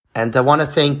And I want to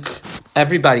thank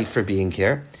everybody for being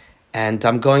here. And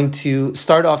I'm going to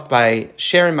start off by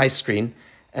sharing my screen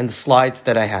and the slides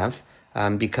that I have,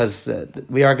 because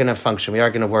we are going to function, we are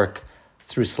going to work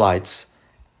through slides.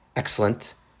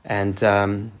 Excellent. And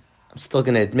I'm still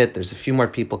going to admit there's a few more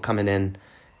people coming in.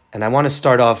 And I want to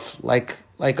start off, like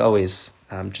always,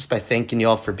 just by thanking you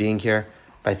all for being here,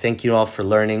 by thanking you all for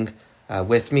learning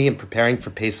with me and preparing for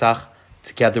Pesach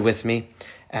together with me.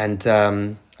 And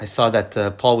I saw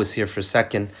that Paul was here for a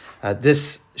second.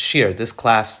 This shir, this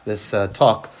class, this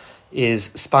talk is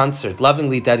sponsored,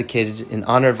 lovingly dedicated in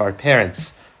honor of our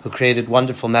parents who created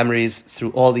wonderful memories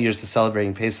through all the years of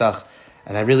celebrating Pesach.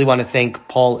 And I really want to thank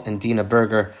Paul and Dina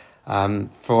Berger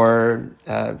for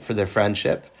their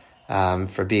friendship,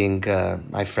 for being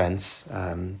my friends,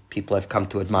 people I've come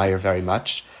to admire very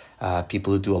much,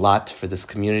 people who do a lot for this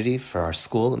community, for our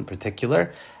school in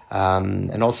particular,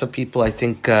 and also people I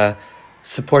think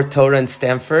support Torah in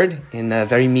Stanford in a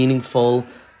very meaningful,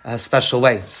 special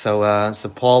way.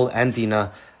 So Paul and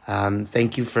Dina,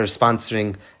 thank you for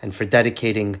sponsoring and for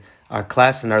dedicating our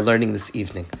class and our learning this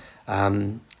evening.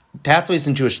 Pathways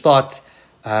in Jewish Thought,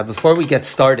 before we get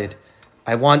started,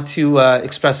 I want to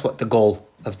express what the goal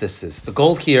of this is. The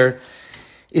goal here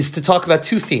is to talk about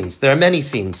two themes. There are many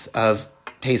themes of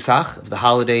Pesach, of the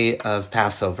holiday of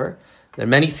Passover. There are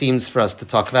many themes for us to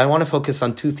talk about. I want to focus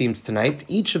on two themes tonight.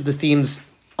 Each of the themes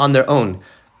on their own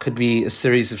could be a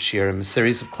series of shiurim, a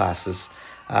series of classes.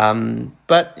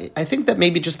 But I think that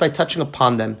maybe just by touching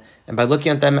upon them and by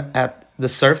looking at them at the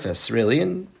surface, really,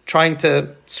 and trying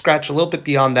to scratch a little bit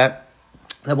beyond that,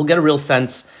 that we'll get a real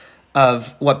sense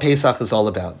of what Pesach is all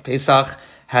about. Pesach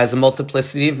has a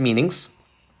multiplicity of meanings,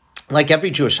 like every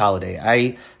Jewish holiday.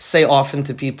 I say often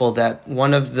to people that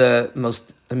one of the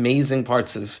most amazing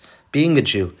parts of being a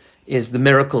Jew is the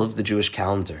miracle of the Jewish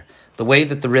calendar. The way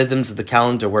that the rhythms of the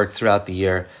calendar work throughout the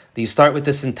year. That you start with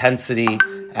this intensity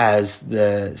as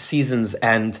the seasons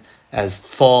end, as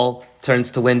fall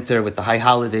turns to winter with the high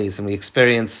holidays, and we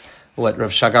experience what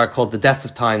Rav Shagar called the death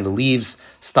of time. The leaves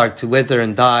start to wither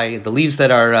and die. The leaves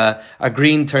that are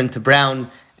green turn to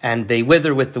brown, and they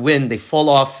wither with the wind. They fall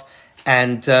off,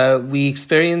 and we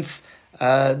experience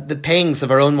the pangs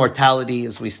of our own mortality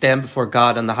as we stand before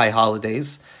God on the high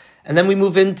holidays. And then we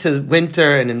move into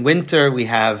winter, and in winter we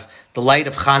have the light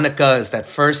of Hanukkah as that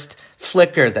first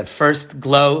flicker, that first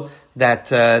glow,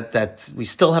 that we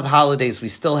still have holidays, we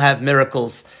still have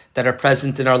miracles that are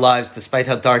present in our lives, despite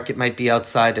how dark it might be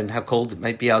outside and how cold it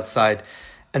might be outside.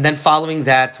 And then following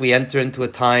that, we enter into a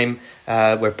time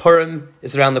where Purim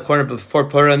is around the corner. Before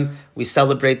Purim, we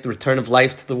celebrate the return of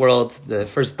life to the world, the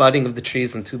first budding of the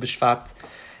trees on Tu B'Shvat.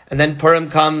 And then Purim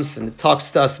comes and it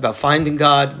talks to us about finding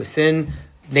God within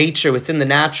nature, within the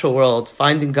natural world,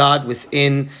 finding God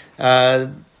within,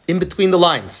 in between the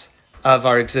lines of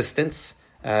our existence.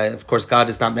 Of course, God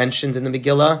is not mentioned in the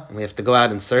Megillah, and we have to go out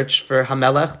and search for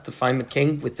Hamelech to find the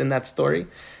king within that story,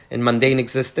 in mundane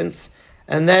existence.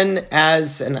 And then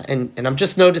and I'm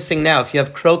just noticing now, if you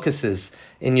have crocuses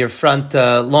in your front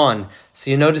lawn, so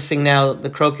you're noticing now the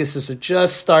crocuses are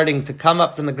just starting to come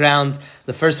up from the ground.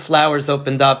 The first flowers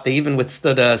opened up. They even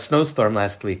withstood a snowstorm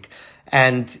last week.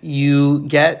 And you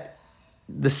get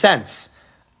the sense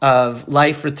of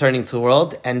life returning to the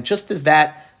world. And just as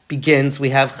that begins, we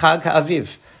have Chag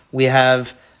HaAviv. We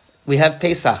have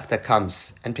Pesach that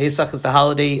comes. And Pesach is the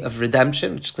holiday of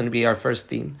redemption, which is going to be our first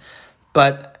theme.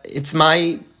 But it's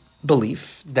my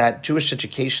belief that Jewish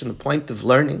education, the point of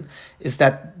learning, is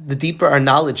that the deeper our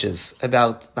knowledge is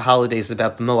about the holidays,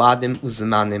 about the Moadim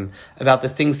Uzamanim, about the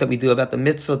things that we do, about the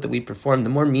mitzvot that we perform, the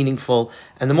more meaningful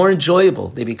and the more enjoyable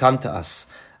they become to us.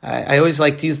 I always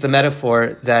like to use the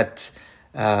metaphor that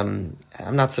I'm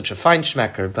not such a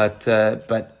feinschmecker,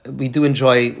 but we do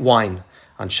enjoy wine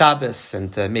on Shabbos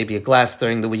and maybe a glass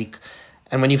during the week.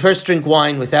 And when you first drink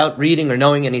wine without reading or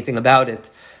knowing anything about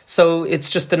it, so it's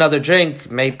just another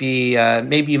drink. Maybe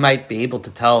you might be able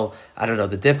to tell, I don't know,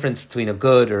 the difference between a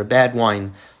good or a bad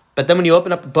wine. But then when you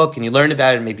open up a book and you learn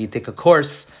about it, maybe you take a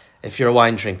course if you're a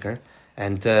wine drinker,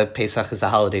 and Pesach is a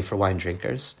holiday for wine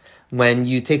drinkers. When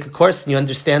you take a course and you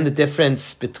understand the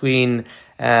difference between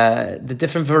the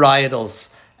different varietals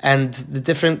and the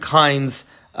different kinds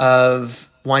of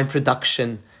wine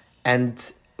production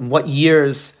and what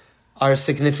years are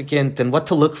significant and what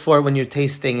to look for when you're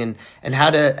tasting and how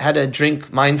to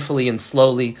drink mindfully and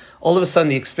slowly, all of a sudden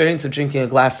the experience of drinking a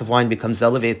glass of wine becomes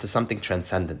elevated to something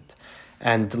transcendent.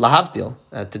 And lahavdil,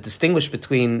 to distinguish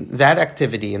between that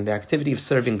activity and the activity of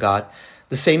serving God,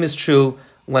 the same is true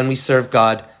when we serve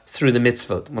God through the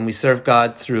mitzvot, when we serve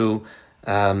God through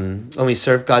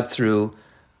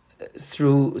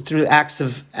through acts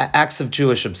of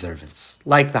Jewish observance,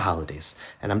 like the holidays.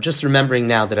 And I'm just remembering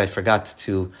now that I forgot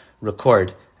to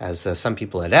record, as some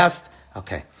people had asked.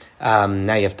 Okay,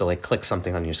 now you have to click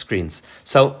something on your screens.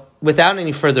 So without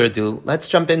any further ado, let's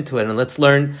jump into it and let's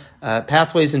learn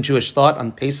pathways in Jewish thought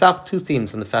on Pesach, 2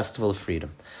 themes on the Festival of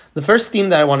Freedom. The first theme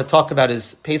that I want to talk about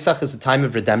is Pesach is a time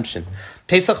of redemption.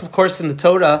 Pesach, of course, in the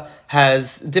Torah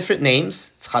has different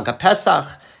names. It's Chag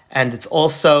HaPesach, and it's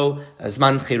also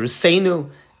Zman Chiruseinu,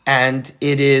 and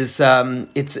it's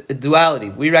a duality.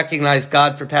 We recognize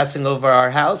God for passing over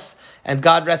our house, and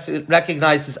God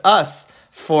recognizes us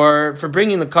for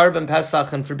bringing the Karban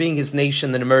Pesach and for being his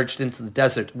nation that emerged into the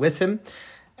desert with him.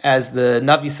 As the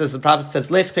Navi says, the prophet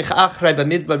says, Lech achrei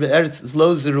b'midbar be'eretz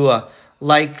lo zerua,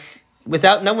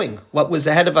 without knowing what was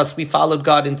ahead of us, we followed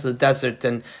God into the desert.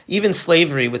 And even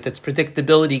slavery, with its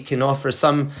predictability, can offer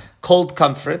some cold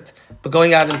comfort. But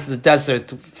going out into the desert,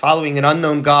 following an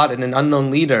unknown God and an unknown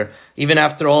leader, even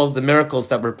after all of the miracles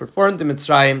that were performed in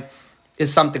Mitzrayim,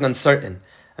 is something uncertain.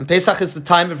 And Pesach is the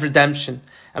time of redemption.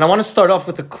 And I want to start off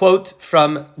with a quote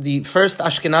from the first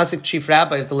Ashkenazic chief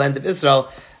rabbi of the land of Israel,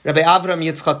 Rabbi Avram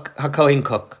Yitzchak HaKohen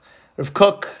Kook. Rav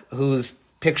Kook, whose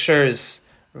picture is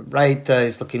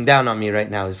he's looking down on me right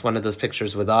now. It's one of those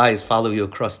pictures where the eyes follow you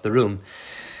across the room.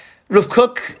 Rav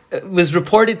Kook was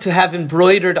reported to have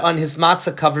embroidered on his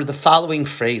matzah cover the following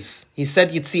phrase. He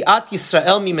said, Yitziat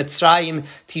Yisrael mi Mitzrayim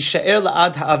tishaer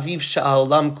la'ad ha'aviv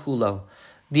sha'olam kulo.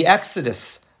 The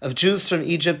exodus of Jews from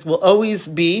Egypt will always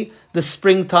be the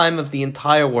springtime of the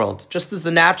entire world. Just as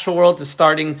the natural world is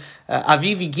starting,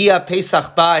 Aviv Igia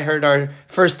Pesach Ba, I heard our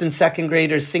first and second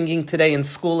graders singing today in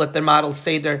school at their model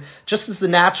Seder. Just as the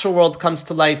natural world comes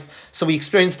to life, so we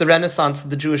experience the Renaissance of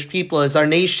the Jewish people as our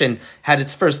nation had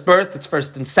its first birth, its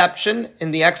first inception in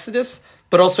the Exodus,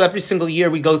 but also every single year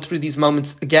we go through these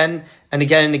moments again and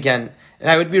again and again.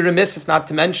 And I would be remiss if not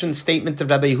to mention the statement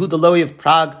of Rabbi Yehuda Loewy of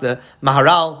Prague, the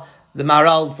Maharal,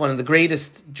 one of the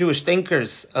greatest Jewish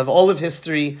thinkers of all of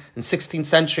history in 16th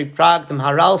century Prague. The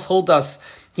Maharal told us,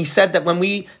 he said that when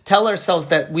we tell ourselves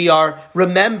that we are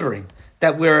remembering,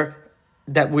 that we're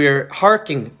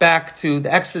harking back to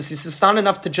the Exodus, it's not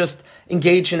enough to just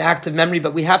engage in active memory,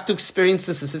 but we have to experience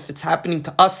this as if it's happening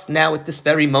to us now at this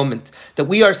very moment, that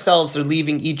we ourselves are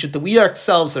leaving Egypt, that we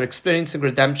ourselves are experiencing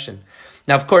redemption.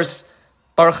 Now, of course,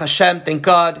 Baruch Hashem, thank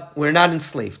God, we're not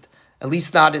enslaved. At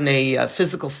least not in a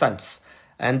physical sense.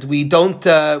 And we don't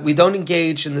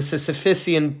engage in the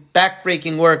Sisyphusian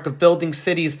backbreaking work of building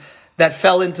cities that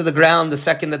fell into the ground the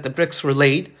second that the bricks were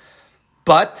laid.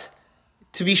 But,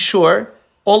 to be sure,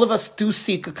 all of us do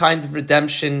seek a kind of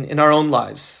redemption in our own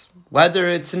lives. Whether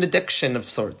it's an addiction of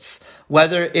sorts,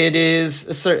 whether it is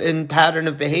a certain pattern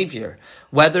of behavior,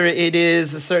 whether it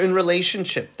is a certain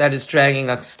relationship that is dragging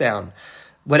us down.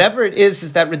 Whatever it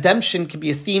is that redemption can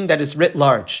be a theme that is writ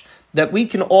large, that we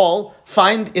can all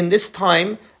find in this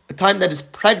time, a time that is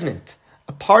pregnant,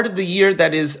 a part of the year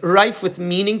that is rife with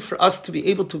meaning for us to be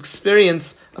able to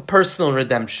experience a personal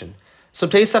redemption. So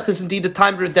Pesach is indeed a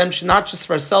time of redemption, not just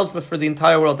for ourselves, but for the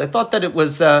entire world. I thought that it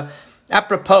was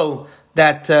apropos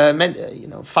that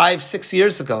 5-6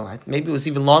 years ago, maybe it was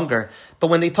even longer, but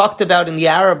when they talked about in the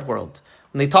Arab world,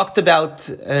 when they talked about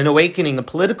an awakening, a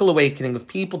political awakening of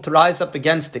people to rise up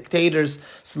against dictators,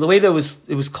 so the way that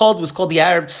it was called the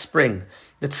Arab Spring.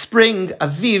 That spring,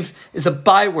 Aviv, is a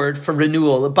byword for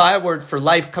renewal, a byword for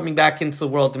life coming back into the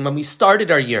world. And when we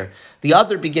started our year, the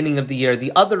other beginning of the year,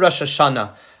 the other Rosh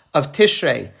Hashanah of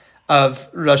Tishrei, of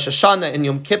Rosh Hashanah and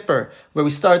Yom Kippur, where we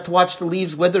started to watch the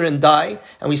leaves wither and die,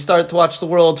 and we started to watch the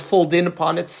world fold in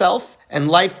upon itself, and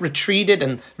life retreated,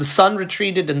 and the sun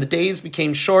retreated, and the days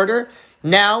became shorter.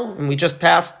 Now, and we just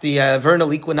passed the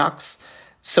vernal equinox,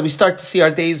 so we start to see our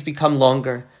days become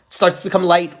longer. It starts to become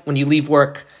light when you leave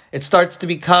work. It starts to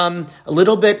become a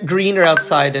little bit greener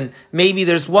outside, and maybe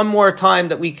there's one more time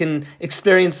that we can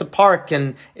experience a park,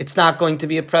 and it's not going to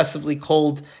be oppressively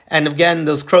cold. And again,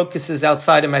 those crocuses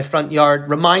outside in my front yard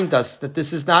remind us that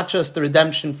this is not just the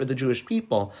redemption for the Jewish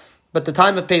people, but the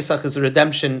time of Pesach is a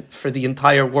redemption for the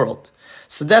entire world.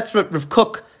 So that's what Rav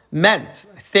Kook meant,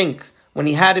 I think, when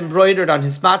he had embroidered on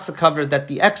his matzah cover that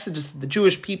the exodus of the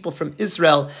Jewish people from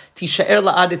Israel, Tishaer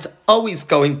La'ad, it's always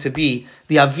going to be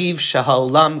the Aviv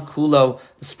Shaha'olam Kulo,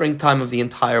 the springtime of the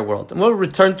entire world. And we'll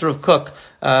return to Rav Kook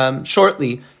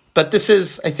shortly, but this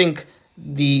is, I think,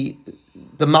 the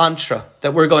mantra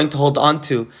that we're going to hold on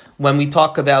to when we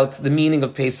talk about the meaning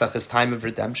of Pesach as time of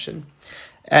redemption.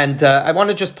 And I want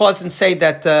to just pause and say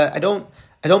that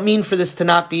I don't mean for this to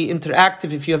not be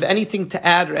interactive. If you have anything to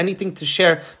add or anything to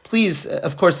share, please,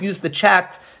 of course, use the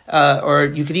chat, or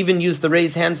you could even use the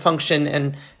raise hand function,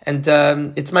 and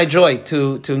it's my joy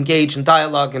to engage in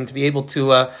dialogue and to be able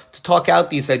to talk out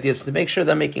these ideas, to make sure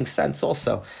they're making sense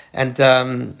also. And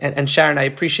Sharon, I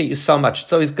appreciate you so much.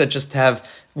 It's always good just to have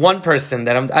one person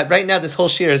that right now. This whole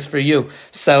shir is for you,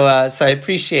 so I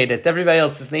appreciate it. Everybody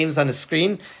else's name's on the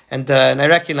screen, and I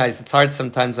recognize it's hard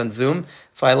sometimes on Zoom.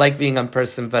 So I like being on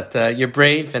person, but you're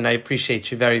brave, and I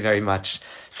appreciate you very, very much.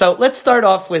 So let's start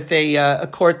off with a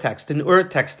core text, an ur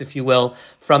text, if you will,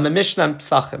 from a Mishnah in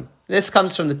Pesachim. This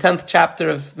comes from the 10th chapter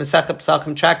of Masechet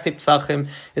Pesachim. Tractate Pesachim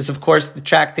is, of course, the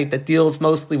tractate that deals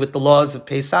mostly with the laws of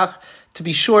Pesach. To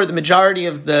be sure, the majority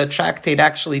of the tractate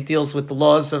actually deals with the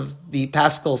laws of the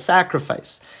Paschal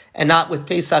sacrifice, and not with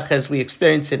Pesach as we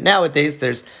experience it nowadays.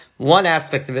 There's one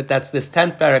aspect of it, that's this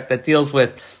 10th parak, that deals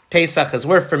with Pesach as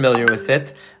we're familiar with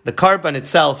it. The korban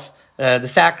itself, the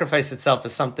sacrifice itself,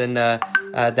 is something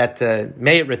that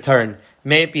may it return,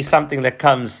 may it be something that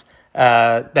comes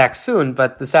back soon,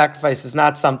 but the sacrifice is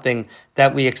not something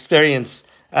that we experience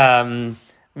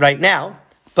right now.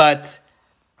 But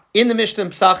in the Mishnah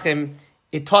Pesachim,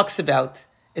 it talks about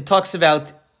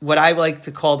what I like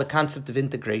to call the concept of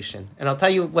integration. And I'll tell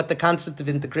you what the concept of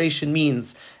integration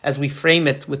means as we frame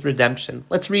it with redemption.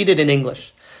 Let's read it in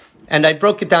English. And I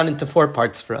broke it down into 4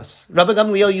 parts for us. Rabbi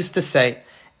Gamliel used to say,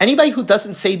 anybody who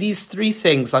doesn't say these 3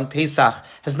 things on Pesach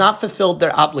has not fulfilled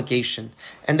their obligation.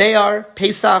 And they are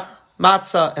Pesach,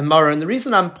 Matzah, and Maror. And the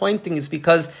reason I'm pointing is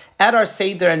because at our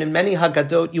Seder and in many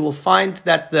Haggadot, you will find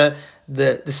that the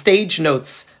stage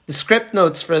notes, the script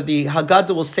notes for the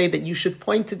Haggadah will say that you should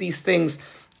point to these things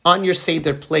on your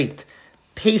Seder plate.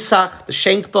 Pesach, the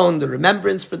shank bone, the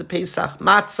remembrance for the Pesach,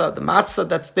 matzah, the matzah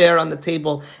that's there on the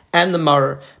table, and the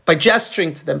maror. By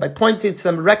gesturing to them, by pointing to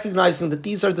them, recognizing that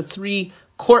these are the 3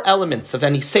 core elements of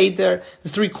any Seder, the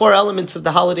 3 core elements of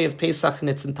the holiday of Pesach in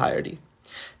its entirety.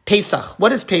 Pesach. What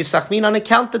does Pesach mean? On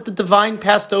account that the divine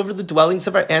passed over the dwellings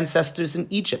of our ancestors in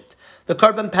Egypt. The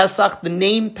Korban Pesach, the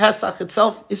name Pesach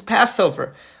itself, is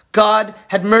Passover. God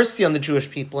had mercy on the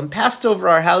Jewish people and passed over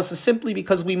our houses simply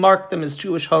because we marked them as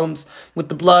Jewish homes with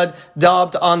the blood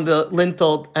daubed on the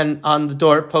lintel and on the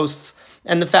doorposts,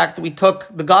 and the fact that we took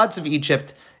the gods of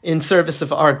Egypt in service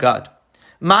of our God.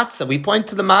 Matzah, we point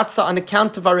to the matzah on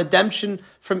account of our redemption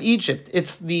from Egypt.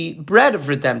 It's the bread of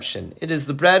redemption. It is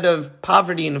the bread of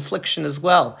poverty and affliction as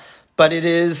well. But it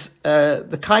is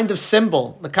the kind of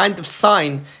symbol, the kind of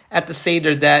sign at the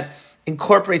Seder that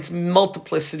incorporates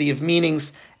multiplicity of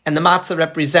meanings. And the matzah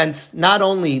represents not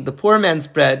only the poor man's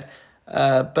bread,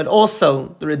 but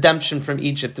also the redemption from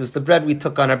Egypt. It was the bread we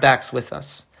took on our backs with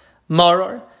us.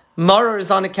 Maror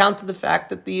is on account of the fact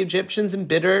that the Egyptians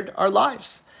embittered our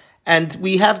lives. And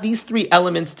we have these 3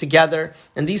 elements together,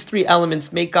 and these 3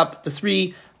 elements make up the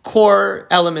 3 core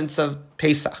elements of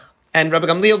Pesach. And Rabbi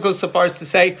Gamliel goes so far as to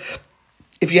say,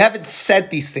 if you haven't said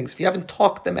these things, if you haven't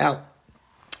talked them out,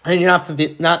 then you're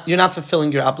not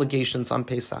fulfilling your obligations on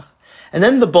Pesach. And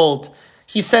then the bold,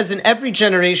 he says, in every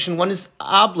generation, one is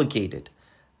obligated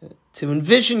to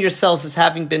envision yourselves as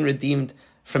having been redeemed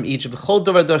from Egypt.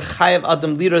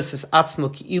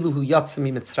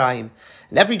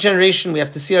 In every generation, we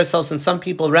have to see ourselves, and some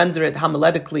people render it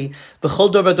homiletically.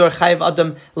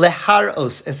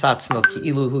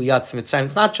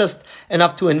 It's not just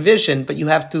enough to envision, but you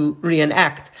have to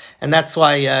reenact. And that's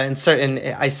why in certain,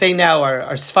 I say now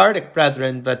our Sephardic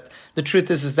brethren, but the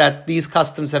truth is that these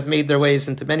customs have made their ways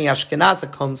into many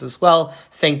Ashkenazic homes as well,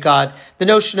 thank God. The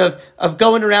notion of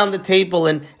going around the table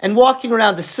and walking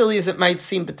around, as silly as it might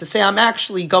seem, but to say I'm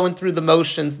actually going through the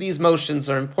motions, these motions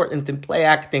are important in play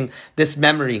acting this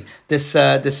memory, this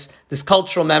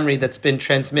cultural memory that's been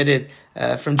transmitted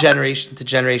from generation to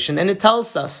generation. And it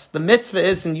tells us, the mitzvah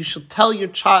is, and you shall tell your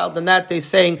child on that day,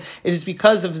 saying, it is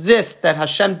because of this that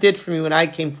Hashem did for me when I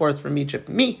came forth from Egypt.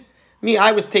 Me,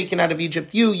 I was taken out of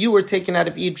Egypt. You were taken out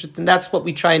of Egypt. And that's what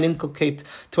we try and inculcate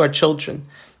to our children.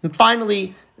 And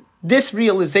finally, this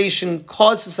realization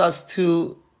causes us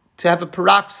to have a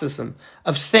paroxysm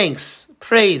of thanks,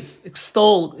 praise,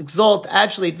 extol, exalt,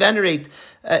 adulate, venerate,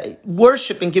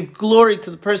 worship, and give glory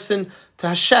to the person, to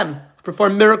Hashem, who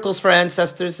performed miracles for our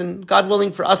ancestors, and God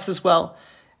willing for us as well.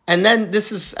 And then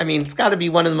this is, it's got to be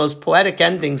one of the most poetic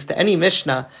endings to any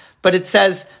Mishnah, but it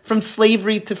says, from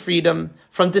slavery to freedom,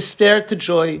 from despair to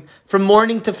joy, from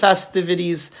mourning to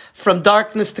festivities, from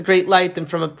darkness to great light, and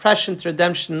from oppression to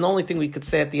redemption. And the only thing we could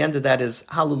say at the end of that is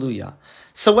hallelujah.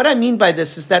 So what I mean by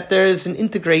this is that there is an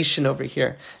integration over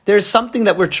here. There is something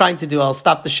that we're trying to do. I'll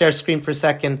stop the share screen for a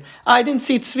second. I didn't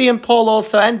see Tzvi and Paul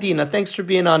also, and Dina. Thanks for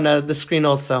being on the screen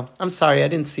also. I'm sorry, I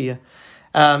didn't see you.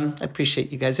 I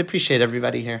appreciate you guys. I appreciate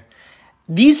everybody here.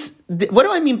 What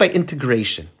do I mean by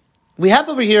integration? We have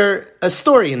over here a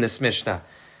story in this Mishnah.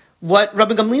 What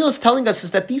Rabbi Gamliel is telling us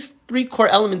is that these three core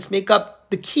elements make up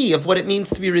the key of what it means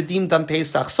to be redeemed on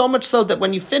Pesach. So much so that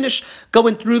when you finish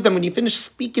going through them, when you finish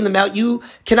speaking them out, you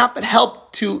cannot but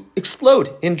help to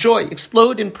explode in joy,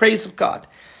 explode in praise of God.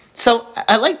 So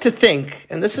I like to think,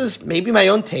 and this is maybe my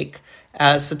own take,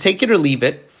 so take it or leave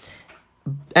it,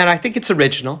 and I think it's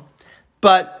original,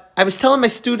 but I was telling my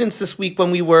students this week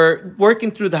when we were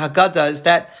working through the Haggadah is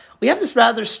that we have this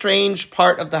rather strange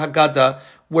part of the Haggadah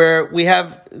where we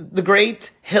have the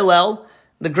great Hillel,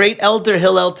 the great elder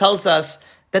Hillel tells us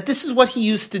that this is what he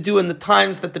used to do in the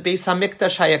times that the Beis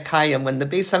HaMikdash Hayakayim, when the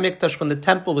Beis HaMikdash, when the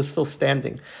temple was still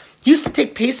standing. He used to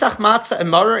take Pesach matzah and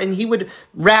maror and he would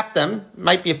wrap them.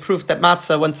 Might be a proof that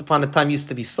matzah once upon a time used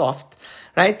to be soft,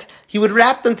 right? He would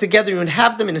wrap them together and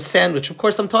have them in a sandwich. Of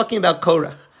course, I'm talking about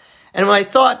korach. And when I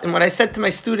thought, and what I said to my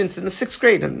students in the 6th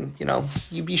grade, and,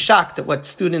 you'd be shocked at what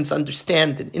students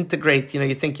understand and integrate.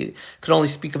 You think you could only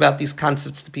speak about these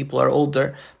concepts to people who are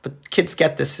older, but kids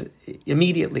get this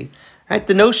immediately, right?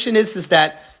 The notion is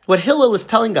that what Hillel is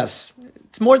telling us,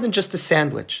 it's more than just a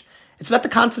sandwich. It's about the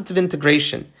concept of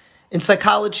integration. In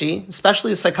psychology,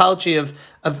 especially the psychology of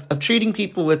treating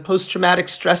people with post-traumatic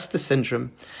stress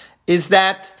syndrome, is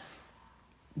that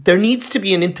there needs to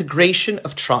be an integration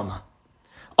of trauma.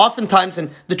 Oftentimes,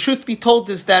 and the truth be told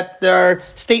is that there are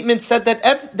statements said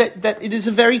that it is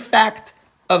a very fact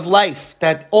of life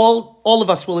that all of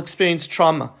us will experience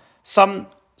trauma. Some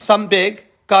big,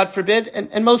 God forbid,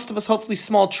 and most of us hopefully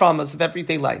small traumas of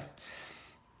everyday life.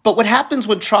 But what happens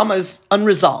when trauma is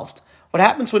unresolved, what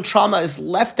happens when trauma is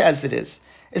left as it is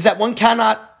that one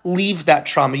cannot leave that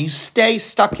trauma. You stay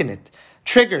stuck in it.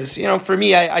 Triggers, for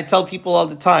me, I tell people all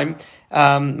the time,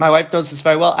 my wife knows this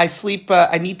very well, I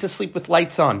need to sleep with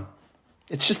lights on.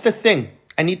 It's just a thing.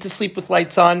 I need to sleep with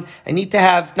lights on. I need to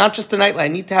have, not just a nightlight,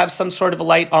 I need to have some sort of a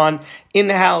light on in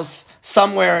the house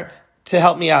somewhere to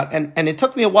help me out. And it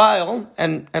took me a while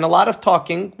and a lot of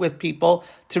talking with people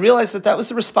to realize that was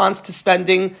a response to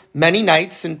spending many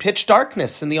nights in pitch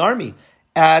darkness in the army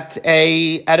at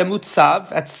a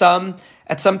mutzav,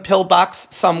 at some pillbox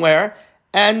somewhere,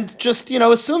 and just,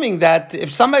 assuming that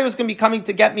if somebody was going to be coming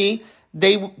to get me,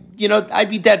 I'd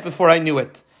be dead before I knew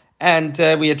it. And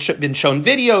we had been shown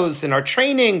videos in our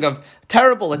training of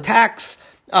terrible attacks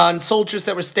on soldiers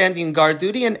that were standing in guard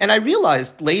duty. And I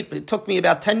realized it took me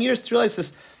about 10 years to realize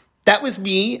this. That was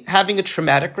me having a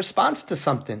traumatic response to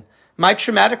something. My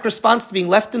traumatic response to being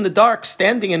left in the dark,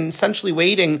 standing and essentially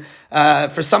waiting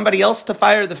for somebody else to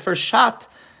fire the first shot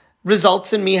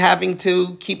results in me having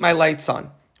to keep my lights on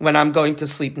when I'm going to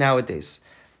sleep nowadays.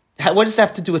 What does that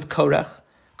have to do with Korach?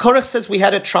 Korach says we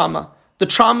had a trauma. The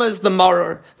trauma is the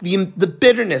maror, the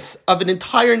bitterness of an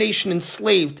entire nation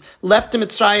enslaved, left in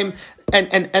Mitzrayim,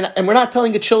 and we're not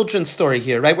telling a children's story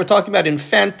here, right? We're talking about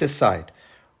infanticide,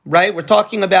 right? We're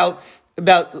talking about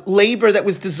labor that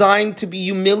was designed to be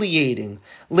humiliating,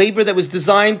 labor that was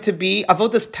designed to be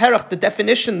avodas perach. The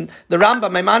definition, the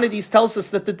Rambam Maimonides tells us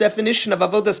that the definition of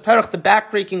avodas perach, the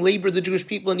backbreaking labor of the Jewish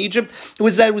people in Egypt,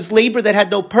 was that it was labor that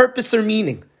had no purpose or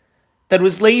meaning. That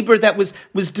was labor that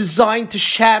was designed to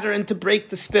shatter and to break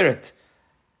the spirit.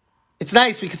 It's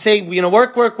nice. We could say,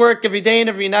 work every day and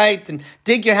every night and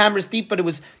dig your hammers deep, but it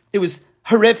was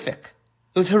horrific.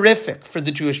 It was horrific for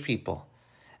the Jewish people.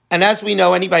 And as we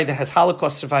know, anybody that has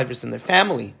Holocaust survivors in their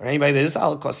family, or anybody that is a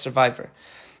Holocaust survivor,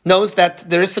 knows that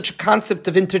there is such a concept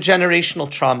of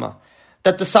intergenerational trauma,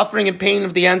 that the suffering and pain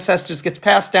of the ancestors gets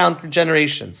passed down through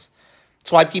generations.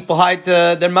 It's why people hide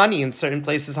their money in certain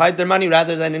places, hide their money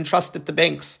rather than entrust it to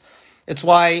banks. It's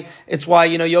why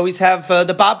you always have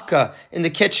the babka in the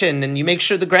kitchen and you make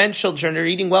sure the grandchildren are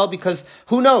eating well because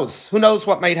who knows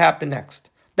what might happen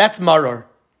next. That's maror.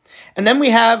 And then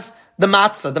we have the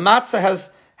matzah. The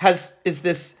matzah is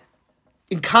this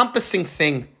encompassing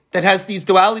thing that has these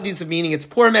dualities of meaning. It's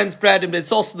poor man's bread, but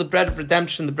it's also the bread of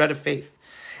redemption, the bread of faith.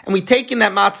 And we take in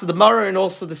that matzah, the maror, and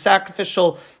also the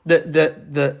sacrificial,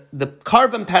 the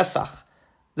carbon Pesach,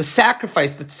 the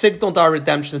sacrifice that signaled our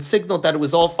redemption, that signaled that it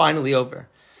was all finally over.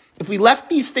 If we left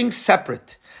these things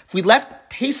separate, if we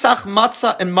left Pesach,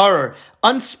 matzah, and maror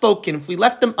unspoken, if we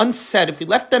left them unsaid, if we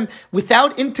left them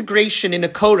without integration in a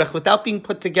korach, without being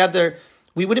put together,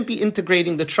 we wouldn't be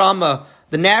integrating the trauma,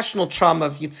 the national trauma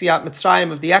of Yetziat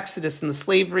Mitzrayim, of the Exodus and the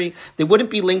slavery. They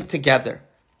wouldn't be linked together.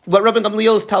 What Rabbi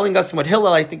Gamliel is telling us, and what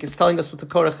Hillel, I think, is telling us with the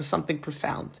Korach is something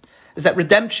profound. Is that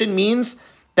redemption means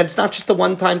that it's not just a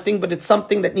one-time thing, but it's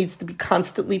something that needs to be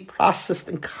constantly processed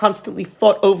and constantly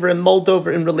thought over and mulled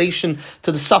over in relation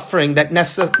to the suffering that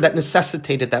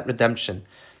necessitated that redemption.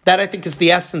 That, I think, is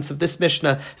the essence of this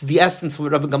Mishnah, is the essence of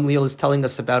what Rabbi Gamliel is telling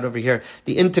us about over here.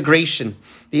 The integration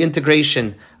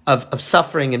of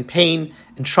suffering and pain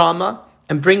and trauma,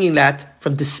 and bringing that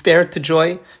from despair to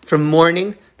joy, from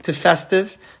mourning to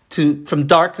festive, from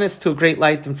darkness to a great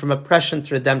light, and from oppression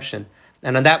to redemption.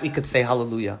 And on that we could say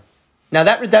hallelujah. Now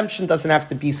that redemption doesn't have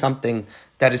to be something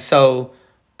that is so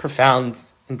profound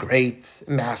and great,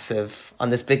 massive, on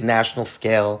this big national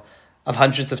scale of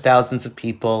hundreds of thousands of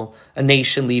people, a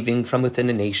nation leaving from within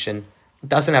a nation. It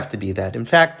doesn't have to be that. In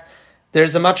fact,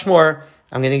 there's a much more,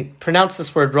 I'm going to pronounce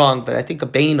this word wrong, but I think a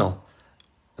banal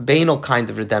kind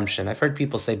of redemption. I've heard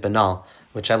people say banal,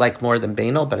 which I like more than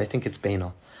banal, but I think it's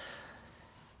banal.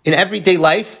 In everyday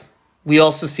life, we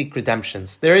also seek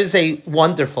redemptions. There is a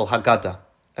wonderful Haggadah,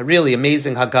 a really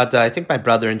amazing Haggadah. I think my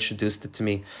brother introduced it to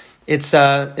me. It's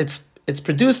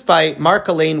produced by Mark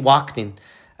Elaine Waknin.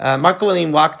 Mark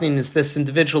Elaine Waknin is this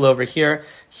individual over here.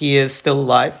 He is still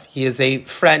alive. He is a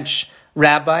French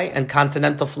rabbi and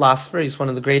continental philosopher. He's one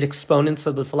of the great exponents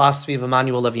of the philosophy of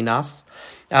Emmanuel Levinas.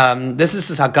 This is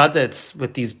his Haggadah. It's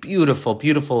with these beautiful,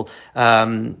 beautiful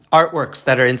artworks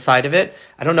that are inside of it.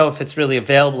 I don't know if it's really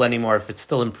available anymore, if it's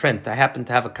still in print. I happen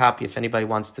to have a copy if anybody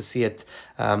wants to see it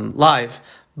live.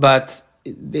 But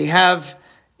they have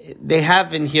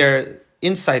in here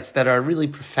insights that are really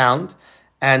profound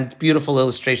and beautiful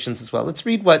illustrations as well. Let's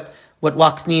read what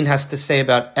Waknin has to say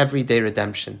about everyday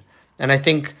redemption. And I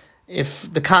think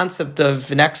if the concept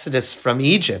of an exodus from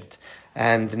Egypt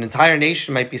and an entire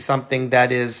nation might be something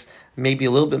that is maybe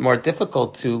a little bit more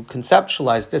difficult to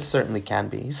conceptualize, this certainly can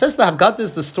be. He says the Haggadah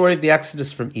is the story of the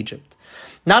exodus from Egypt.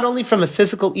 Not only from a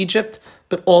physical Egypt,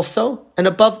 but also, and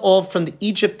above all, from the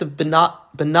Egypt of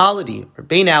banality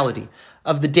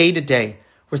of the day-to-day,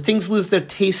 where things lose their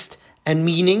taste and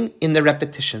meaning in their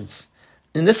repetitions.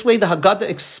 In this way, the Haggadah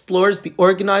explores the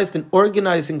organized and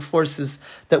organizing forces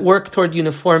that work toward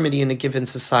uniformity in a given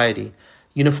society.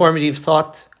 Uniformity of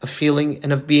thought, of feeling,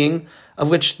 and of being, of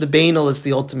which the banal is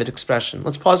the ultimate expression.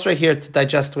 Let's pause right here to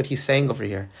digest what he's saying over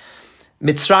here.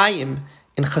 Mitzrayim,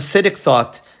 in Hasidic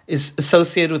thought, is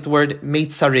associated with the word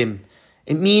meitzarim.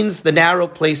 It means the narrow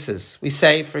places. We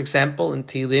say, for example, in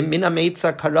Tehillim, Min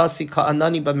ha-meitzar karasi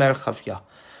ka'anani b'merchavya.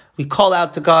 We call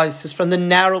out to God. He says, from the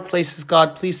narrow places,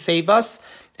 God, please save us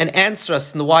and answer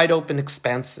us in the wide open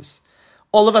expanses.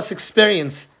 All of us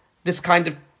experience this kind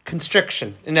of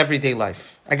constriction in everyday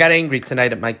life. I got angry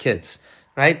tonight at my kids,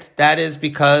 right? That is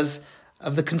because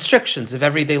of the constrictions of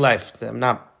everyday life. I'm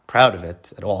not proud of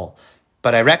it at all,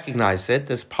 but I recognize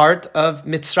it as part of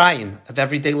Mitzrayim, of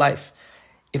everyday life.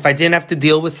 If I didn't have to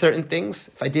deal with certain things,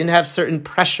 if I didn't have certain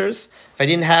pressures, if I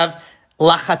didn't have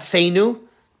lachatzeinu,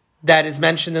 that is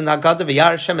mentioned in the Haggadah,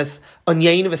 V'yar Hashem es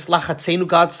onyeinu v'slachatzeinu,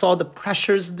 God saw the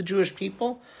pressures of the Jewish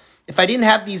people. If I didn't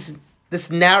have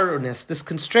this narrowness, this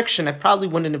constriction, I probably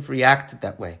wouldn't have reacted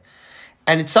that way.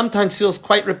 And it sometimes feels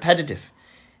quite repetitive,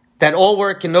 that all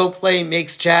work and no play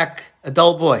makes Jack a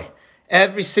dull boy.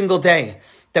 Every single day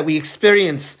that we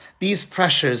experience these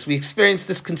pressures, we experience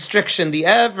this constriction, the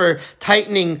ever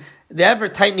tightening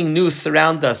noose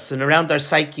around us and around our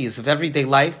psyches of everyday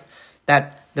life,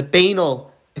 that the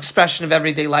banal expression of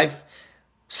everyday life,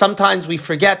 sometimes we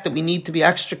forget that we need to be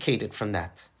extricated from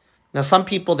that. Now, some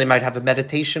people, they might have a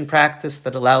meditation practice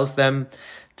that allows them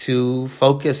to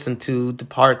focus and to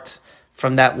depart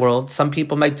from that world. Some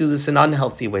people might do this in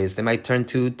unhealthy ways. They might turn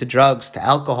to drugs, to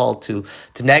alcohol, to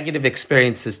negative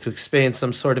experiences, to experience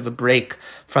some sort of a break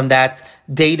from that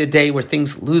day-to-day where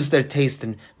things lose their taste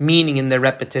and meaning in their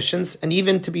repetitions. And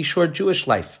even, to be sure, Jewish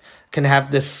life can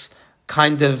have this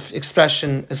kind of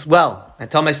expression as well. I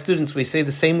tell my students, we say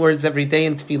the same words every day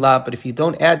in tefillah, but if you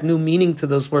don't add new meaning to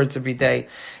those words every day,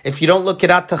 if you don't look at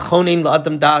atachonin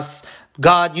la'adam das,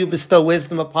 God, you bestow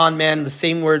wisdom upon man, the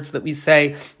same words that we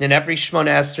say in every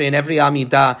Shmona Esrei and every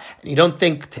Amidah, and you don't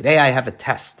think, today I have a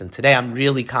test, and today I'm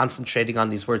really concentrating on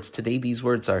these words, today these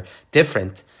words are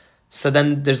different, so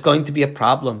then there's going to be a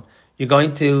problem. You're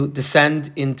going to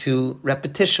descend into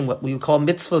repetition, what we call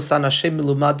mitzvos anashim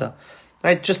milumada.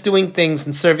 Right, just doing things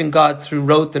and serving God through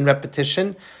rote and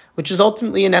repetition, which is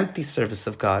ultimately an empty service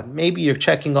of God. Maybe you're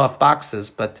checking off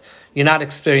boxes, but you're not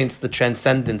experiencing the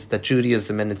transcendence that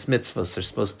Judaism and its mitzvahs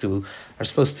are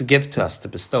supposed to give to us, to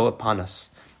bestow upon us.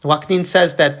 Waknin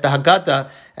says that the Haggadah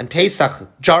and Pesach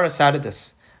jar us out of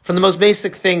this. From the most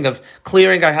basic thing of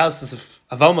clearing our houses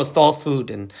of almost all food,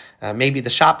 and maybe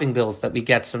the shopping bills that we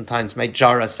get sometimes might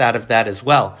jar us out of that as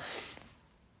well.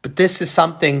 But this is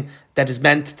something that is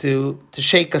meant to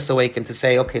shake us awake and to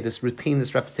say, okay, this routine,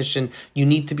 this repetition, you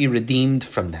need to be redeemed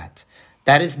from that.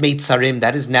 That is meitzarim,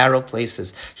 that is narrow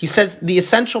places. He says the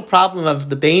essential problem of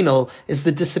the Beinol is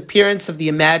the disappearance of the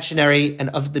imaginary and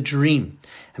of the dream.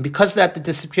 And because of that, the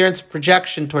disappearance of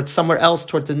projection towards somewhere else,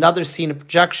 towards another scene of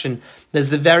projection,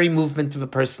 there's the very movement of a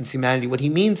person's humanity. What he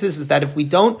means is that if we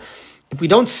don't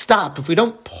stop, if we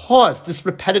don't pause this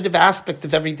repetitive aspect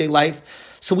of everyday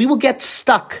life, so we will get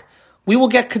stuck. We will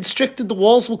get constricted, the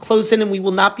walls will close in, and we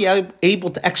will not be able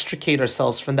to extricate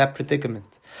ourselves from that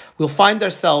predicament. We'll find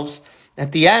ourselves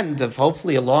at the end of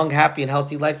hopefully a long, happy, and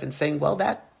healthy life and saying, well,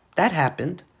 that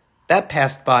happened, that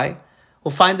passed by.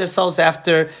 We'll find ourselves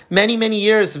after many, many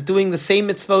years of doing the same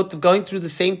mitzvot, of going through the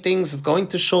same things, of going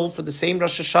to shul for the same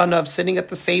Rosh Hashanah, of sitting at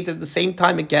the Seder at the same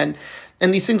time again,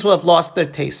 and these things will have lost their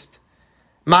taste.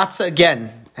 Matzah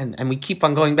again, and we keep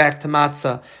on going back to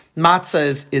matzah.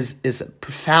 Matzah is a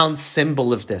profound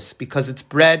symbol of this because it's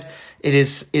bread. It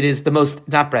is the most,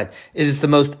 not bread, it is the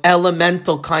most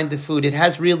elemental kind of food. It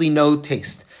has really no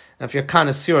taste. Now, if you're a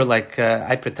connoisseur like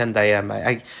I pretend I am,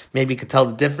 I maybe could tell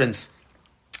the difference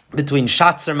between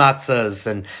Shatzer matzahs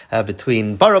and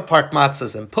between Borough Park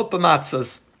matzahs and Pupa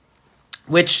matzahs,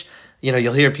 which,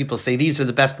 you'll hear people say these are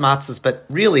the best matzahs, but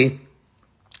really,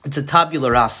 it's a tabula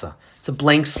rasa. It's a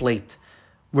blank slate.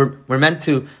 We're meant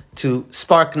to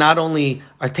spark not only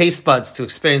our taste buds to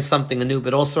experience something anew,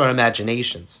 but also our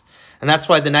imaginations. And that's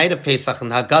why the night of Pesach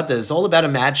and Haggadah is all about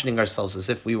imagining ourselves as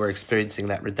if we were experiencing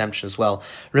that redemption as well.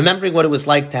 Remembering what it was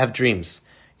like to have dreams.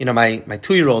 My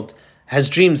 2-year-old has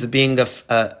dreams of being a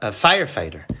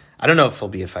firefighter. I don't know if he'll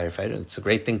be a firefighter. It's a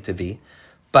great thing to be.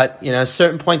 But, at a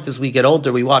certain point as we get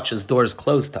older, we watch as doors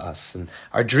close to us. And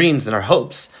our dreams and our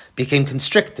hopes became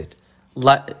constricted.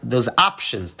 Those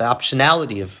options, the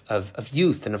optionality of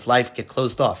youth and of life get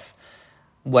closed off.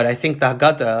 What I think the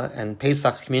Haggadah and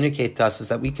Pesach communicate to us is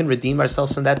that we can redeem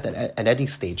ourselves from that at any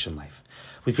stage in life.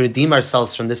 We can redeem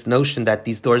ourselves from this notion that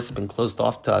these doors have been closed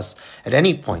off to us at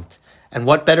any point. And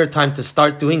what better time to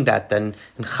start doing that than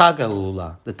in Chag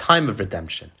HaGeula, the time of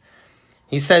redemption.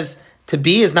 He says, to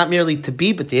be is not merely to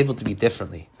be, but to be able to be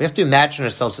differently. We have to imagine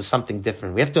ourselves as something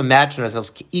different. We have to imagine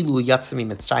ourselves Ki'ilu Yatzami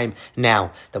Mitzrayim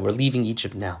now, that we're leaving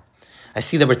Egypt now. I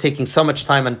see that we're taking so much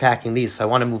time unpacking these, so I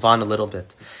want to move on a little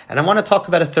bit. And I want to talk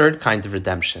about a third kind of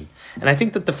redemption. And I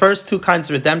think that the first two kinds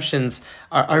of redemptions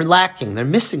are lacking. They're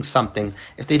missing something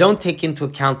if they don't take into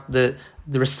account the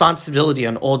responsibility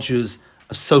on all Jews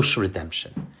of social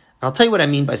redemption. And I'll tell you what I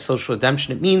mean by social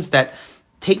redemption. It means that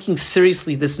taking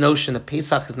seriously this notion that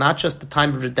Pesach is not just the time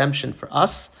of redemption for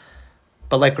us,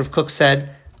 but like Rav Kook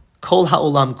said, Kol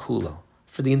ha'olam kulo,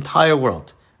 for the entire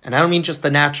world. And I don't mean just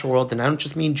the natural world, and I don't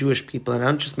just mean Jewish people, and I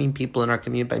don't just mean people in our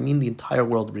community, but I mean the entire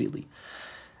world really.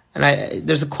 And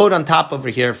there's a quote on top over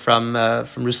here from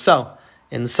Rousseau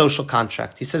in The Social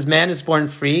Contract. He says, man is born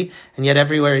free, and yet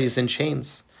everywhere he's in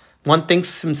chains. One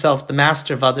thinks himself the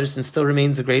master of others and still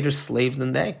remains a greater slave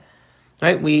than they.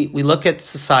 Right? We look at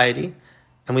society,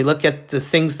 and we look at the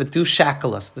things that do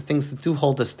shackle us, the things that do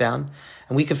hold us down,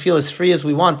 and we can feel as free as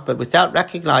we want, but without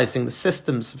recognizing the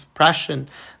systems of oppression,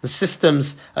 the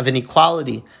systems of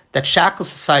inequality that shackle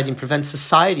society and prevent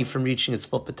society from reaching its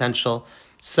full potential.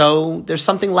 So there's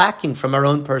something lacking from our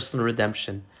own personal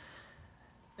redemption.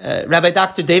 Rabbi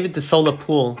Dr. David de Sola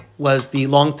Pool was the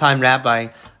longtime rabbi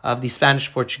of the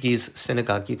Spanish-Portuguese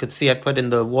synagogue. You could see I put in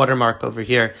the watermark over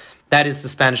here. That is the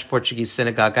Spanish-Portuguese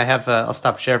synagogue. I'll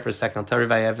stop share for a second. I'll tell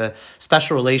you, I have a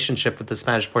special relationship with the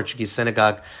Spanish-Portuguese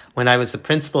synagogue. When I was the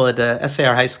principal at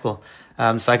SAR High School,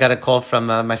 so I got a call from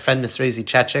my friend Ms. Rezi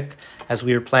Chechik as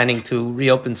we were planning to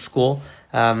reopen school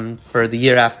for the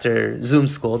year after Zoom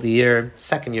school,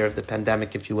 second year of the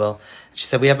pandemic, if you will. She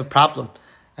said, we have a problem.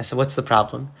 I said, what's the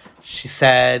problem? She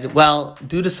said, well,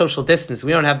 due to social distance,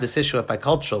 we don't have this issue at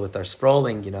Bicultural with our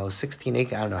sprawling, 16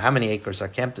 acres, I don't know how many acres our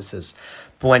campus is.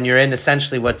 But when you're in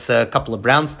essentially what's a couple of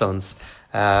brownstones,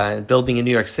 building in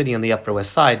New York City on the Upper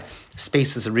West Side,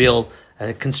 space is a real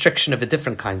constriction of a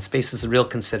different kind. Space is a real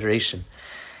consideration.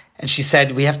 And she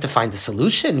said, we have to find a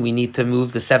solution. We need to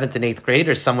move the 7th and 8th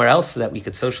graders somewhere else so that we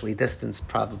could socially distance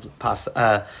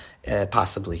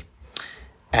possibly.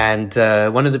 And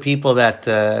one of the people that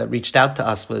reached out to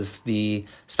us was the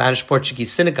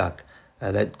Spanish-Portuguese synagogue,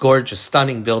 that gorgeous,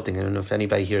 stunning building. I don't know if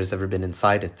anybody here has ever been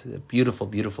inside it. A beautiful,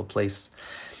 beautiful place.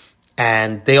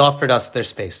 And they offered us their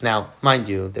space. Now, mind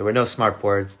you, there were no smart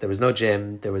boards, there was no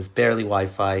gym, there was barely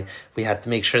Wi-Fi. We had to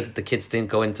make sure that the kids didn't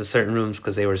go into certain rooms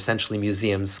because they were essentially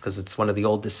museums, because it's one of the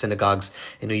oldest synagogues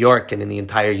in New York and in the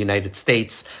entire United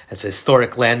States. It's a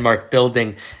historic landmark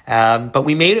building. But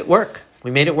we made it work.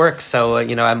 we made it work. So,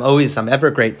 I'm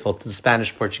ever grateful to the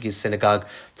Spanish-Portuguese synagogue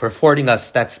for affording us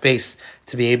that space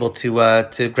to be able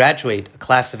to graduate a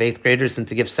class of 8th graders and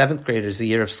to give 7th graders a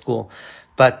year of school.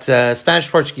 But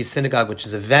Spanish-Portuguese synagogue, which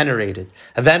is a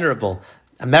venerable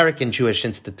American Jewish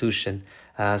institution.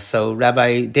 So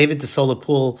Rabbi David de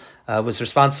Solapool was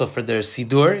responsible for their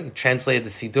Siddur. He translated the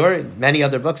Siddur, many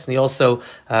other books, and he also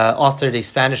authored a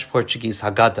Spanish-Portuguese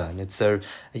Haggadah. And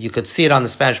you could see it on the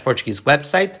Spanish-Portuguese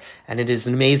website, and it is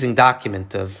an amazing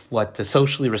document of what the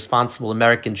socially responsible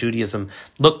American Judaism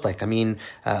looked like. I mean,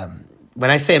 when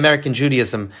I say American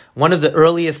Judaism, one of the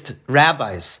earliest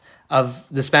rabbis of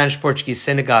the Spanish-Portuguese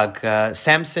synagogue,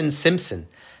 Samson Simpson,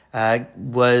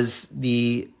 was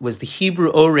the Hebrew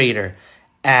orator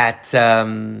at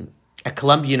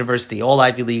Columbia University. All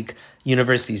Ivy League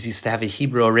universities used to have a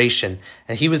Hebrew oration,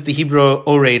 and he was the Hebrew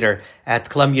orator at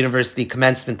Columbia University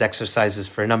commencement exercises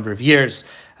for a number of years.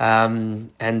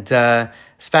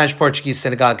 Spanish-Portuguese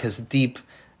synagogue has a deep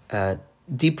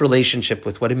relationship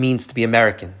with what it means to be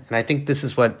American, and I think this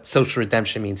is what social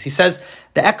redemption means. He says,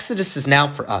 "The Exodus is now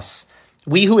for us,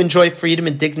 we who enjoy freedom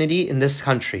and dignity in this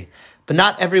country. But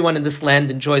not everyone in this land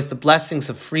enjoys the blessings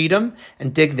of freedom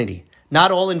and dignity.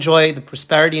 Not all enjoy the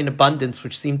prosperity and abundance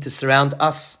which seem to surround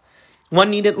us. One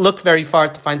needn't look very far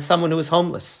to find someone who is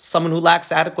homeless, someone who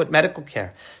lacks adequate medical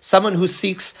care, someone who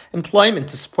seeks employment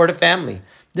to support a family.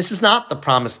 This is not the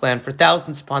promised land for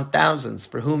thousands upon thousands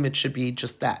for whom it should be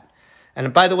just that."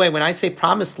 And by the way, when I say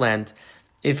promised land,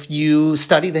 if you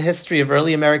study the history of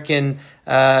early American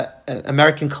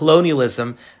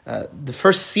colonialism, the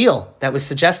first seal that was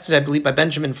suggested, I believe, by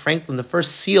Benjamin Franklin, the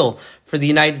first seal for the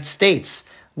United States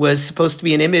was supposed to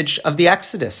be an image of the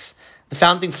Exodus. The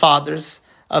founding fathers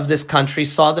of this country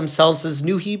saw themselves as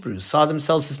new Hebrews, saw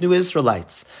themselves as new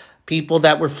Israelites, people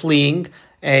that were fleeing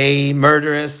a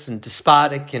murderous and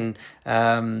despotic and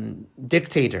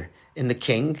dictator in the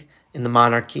king, in the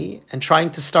monarchy, and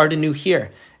trying to start anew here.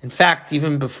 In fact,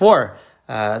 even before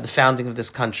the founding of this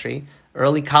country,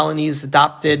 early colonies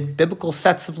adopted biblical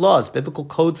sets of laws, biblical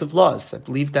codes of laws. I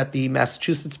believe that the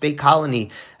Massachusetts Bay Colony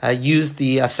used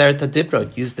the Aseret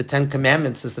HaDibrot, used the Ten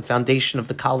Commandments as the foundation of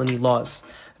the colony laws.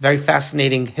 A very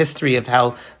fascinating history of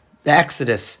how the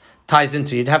Exodus ties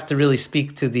into. You'd have to really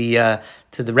speak to the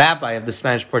rabbi of the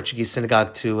Spanish-Portuguese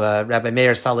synagogue, to Rabbi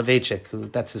Meir Soloveichik, who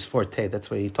that's his forte, that's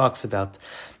what he talks about.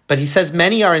 But he says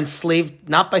many are enslaved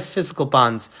not by physical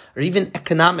bonds or even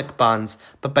economic bonds,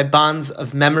 but by bonds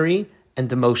of memory and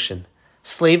emotion.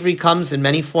 Slavery comes in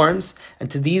many forms,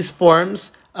 and to these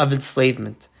forms of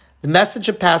enslavement, the message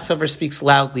of Passover speaks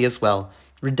loudly as well.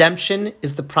 Redemption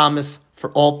is the promise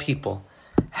for all people.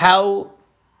 How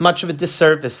much of a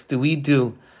disservice do we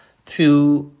do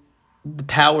to the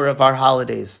power of our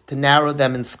holidays, to narrow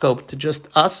them in scope to just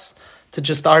us, to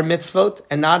just our mitzvot,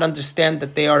 and not understand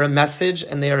that they are a message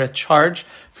and they are a charge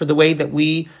for the way that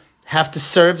we have to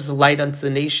serve as a light unto the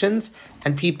nations,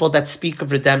 and people that speak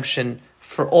of redemption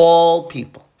for all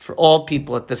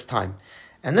people at this time.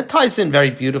 And that ties in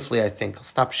very beautifully, I think. I'll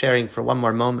stop sharing for one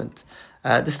more moment.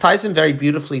 This ties in very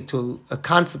beautifully to a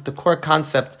concept, the core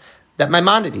concept that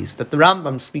Maimonides, that the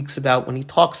Rambam speaks about when he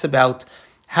talks about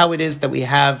how it is that we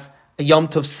have a Yom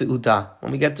Tov Seudah.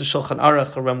 When we get to Shulchan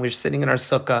Aruch, or when we're sitting in our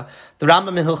sukkah, the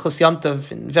Rambam in Hilchos Yom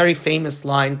Tov, in a very famous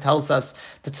line, tells us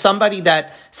that somebody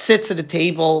that sits at a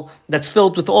table that's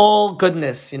filled with all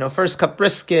goodness, first cup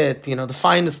brisket, the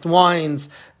finest wines,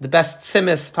 the best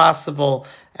tzimis possible,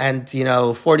 and,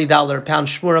 $40 a pound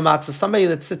shmura matzah, somebody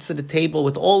that sits at a table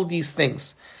with all these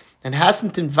things and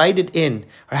hasn't invited in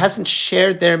or hasn't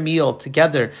shared their meal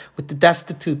together with the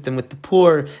destitute and with the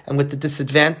poor and with the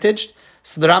disadvantaged.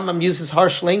 So the Rambam uses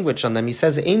harsh language on them. He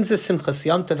says, this isn't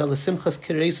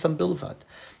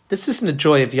a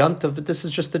joy of Yom Tov, but this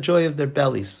is just the joy of their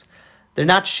bellies. They're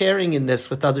not sharing in this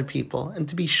with other people. And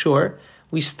to be sure,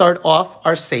 we start off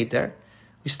our Seder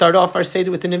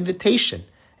with an invitation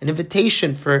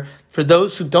for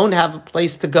those who don't have a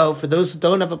place to go, for those who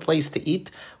don't have a place to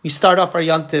eat. We start off our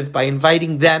Yom Tov by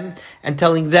inviting them and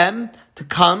telling them to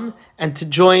come and to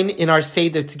join in our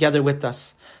Seder together with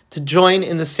us, to join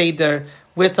in the Seder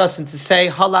with us and to say,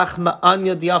 Halach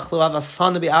ma'anya diachlu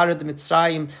avasana bi'arad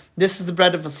Mitzrayim. This is the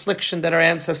bread of affliction that our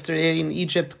ancestors ate in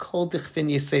Egypt. Kol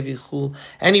dichvin yisevichul.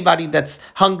 Anybody that's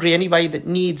hungry, anybody that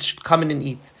needs should come in and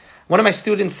eat. One of my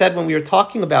students said when we were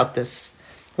talking about this,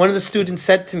 one of the students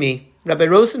said to me, Rabbi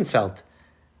Rosenfeld,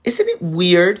 isn't it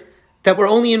weird that we're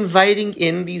only inviting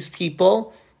in these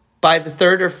people by the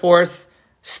third or fourth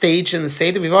stage in the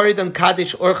Seder? We've already done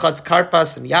Kaddish, Orchatz,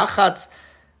 Karpas, and Yachatz.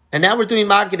 And now we're doing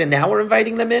Magid, and now we're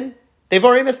inviting them in? They've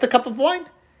already missed a cup of wine.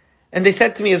 And they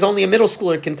said to me, as only a middle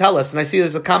schooler can tell us, and I see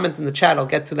there's a comment in the chat, I'll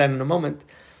get to that in a moment.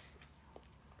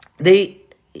 They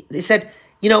said,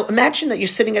 imagine that you're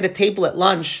sitting at a table at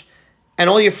lunch and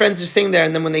all your friends are sitting there,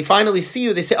 and then when they finally see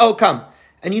you, they say, oh, come.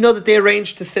 And you know that they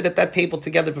arranged to sit at that table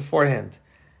together beforehand.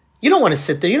 You don't want to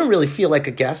sit there. You don't really feel like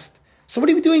a guest. So what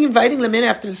are we doing inviting them in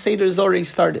after the Seder has already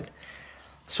started?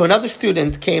 So another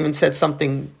student came and said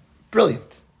something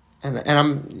brilliant. And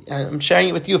I'm sharing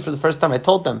it with you for the first time. I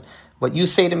told them, what you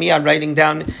say to me, I'm writing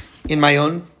down in my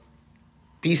own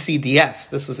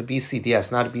BCDS. This was a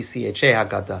BCDS, not a BCHA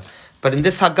Haggadah. But in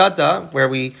this Haggadah, where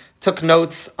we took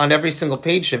notes on every single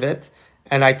page of it,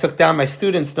 and I took down my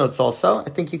students' notes also, I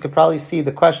think you could probably see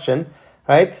the question,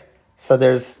 right? So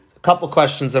there's a couple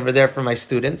questions over there for my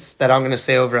students that I'm going to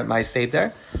say over at my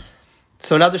Seder.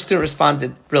 So another student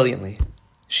responded brilliantly.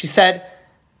 She said,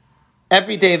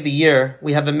 every day of the year,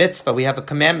 we have a mitzvah, we have a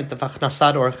commandment of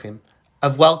achnasat orchim,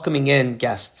 of welcoming in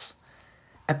guests.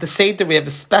 At the Seder, we have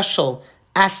a special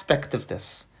aspect of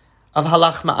this, of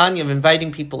halach ma'ani, of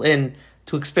inviting people in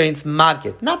to experience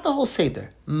magid, not the whole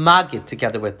Seder, magid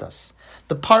together with us.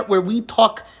 The part where we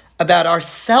talk about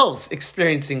ourselves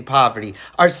experiencing poverty,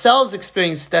 ourselves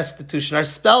experiencing destitution,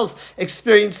 ourselves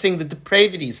experiencing the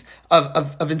depravities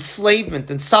of enslavement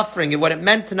and suffering and what it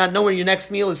meant to not know where your next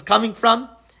meal is coming from.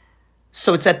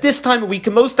 So it's at this time we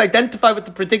can most identify with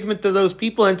the predicament of those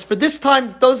people. And it's for this time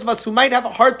that those of us who might have a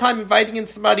hard time inviting in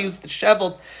somebody who's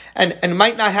disheveled and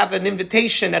might not have an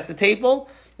invitation at the table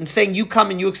and saying, you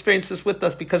come and you experience this with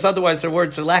us, because otherwise their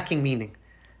words are lacking meaning.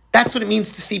 That's what it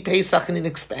means to see Pesach in an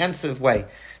expansive way,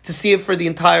 to see it for the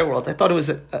entire world. I thought it was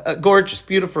a gorgeous,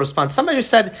 beautiful response. Somebody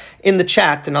said in the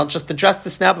chat, and I'll just address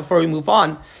this now before we move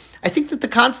on, I think that the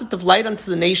concept of light unto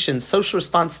the nations, social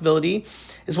responsibility,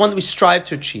 is one that we strive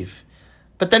to achieve.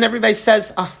 But then everybody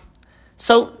says,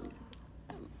 so,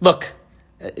 look,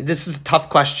 this is a tough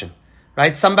question,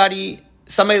 right? Somebody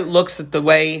looks at the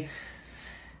way,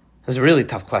 it's a really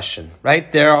tough question, right?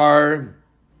 There are,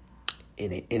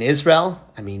 in Israel,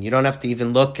 I mean, you don't have to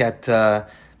even look at,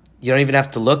 you don't even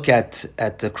have to look at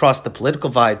across the political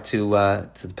divide to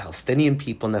the Palestinian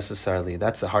people necessarily.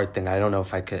 That's a hard thing. I don't know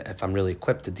if I'm really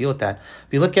equipped to deal with that.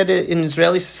 If you look at it in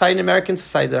Israeli society and American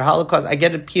society, the Holocaust, I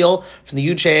get an appeal from the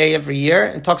UJA every year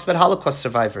and talks about Holocaust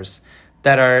survivors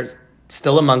that are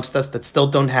still amongst us, that still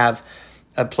don't have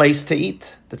a place to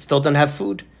eat, that still don't have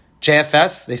food.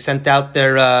 JFS, they sent out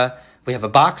their, we have a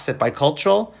box at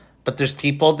Bicultural, but there's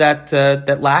people that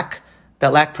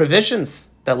lack provisions,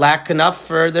 that lack enough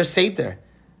for their Seder.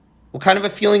 What kind of a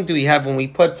feeling do we have when we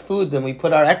put food and we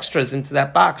put our extras into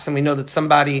that box and we know that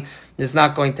somebody is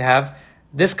not going to have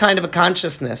this kind of a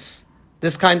consciousness?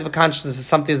 This kind of a consciousness is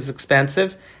something that's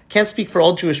expansive. Can't speak for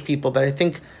all Jewish people, but I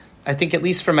think at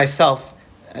least for myself,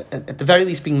 at the very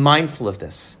least, being mindful of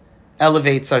this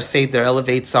elevates our Seder,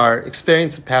 elevates our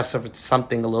experience of Passover to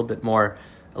something a little bit more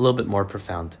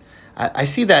profound. I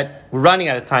see that we're running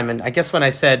out of time, and I guess when I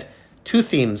said two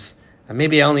themes,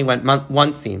 maybe I only went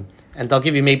one theme, and I'll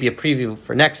give you maybe a preview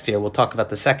for next year. We'll talk about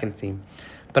the second theme.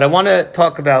 But I want to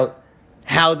talk about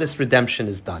how this redemption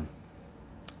is done.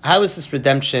 How is this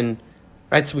redemption,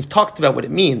 right? So we've talked about what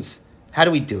it means. How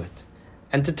do we do it?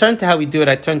 And to turn to how we do it,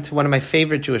 I turn to one of my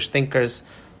favorite Jewish thinkers,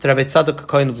 to Rabbi Tzadok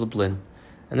Cohen of Lublin.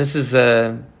 And this is,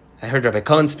 I heard Rabbi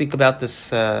Cohen speak about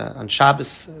this on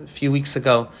Shabbos a few weeks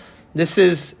ago. This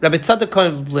is Rabbi Tzadok Cohen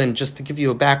of Lublin, just to give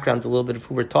you a background, a little bit of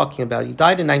who we're talking about. He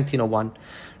died in 1901.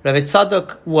 Rabbi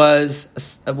Tzadok was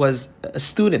a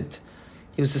student.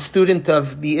 He was a student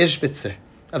of the Ishbitzer,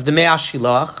 of the Mei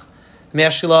HaShiloach. Mei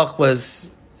HaShiloach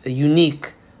was a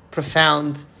unique,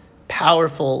 profound,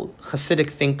 powerful Hasidic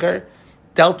thinker,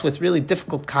 dealt with really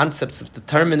difficult concepts of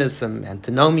determinism,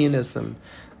 antinomianism,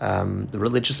 the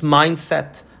religious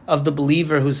mindset of the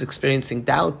believer who's experiencing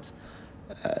doubt.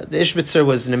 The Ishbitzer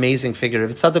was an amazing figure.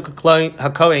 Tzadok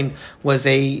HaKohen was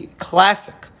a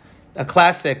classic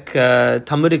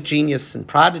Talmudic genius and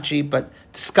prodigy, but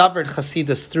discovered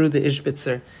Hasidus through the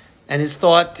Ishbitzer. And his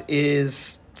thought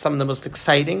is some of the most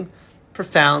exciting,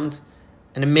 profound,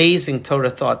 and amazing Torah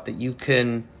thought that you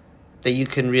can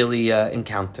really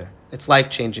encounter. It's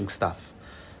life-changing stuff.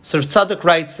 So Tzadok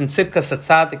writes in Tzidkas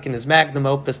HaTzadik, in his magnum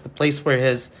opus, the place where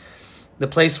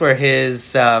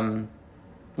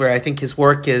I think his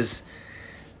work is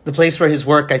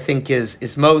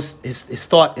most, his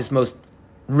thought is most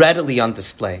readily on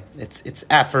display. It's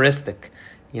aphoristic,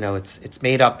 it's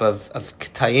made up of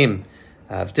k'tayim,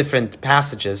 of different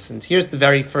passages. And here's the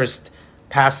very first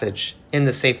passage in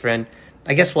the Sefer, and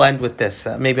I guess we'll end with this.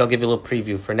 Maybe I'll give you a little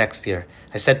preview for next year.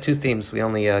 I said two themes, we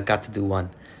only got to do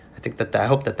one. I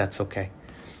hope that's okay.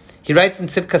 He writes in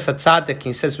Tzidkas HaTzadik,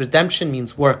 he says, redemption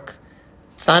means work.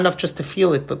 It's not enough just to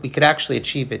feel it, but we could actually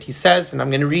achieve it. He says, and I'm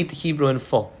going to read the Hebrew in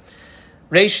full.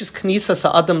 The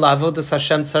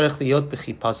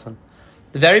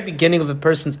very beginning of a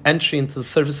person's entry into the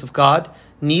service of God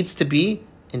needs to be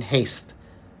in haste.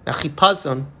 Now,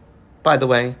 chipazon, by the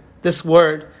way, this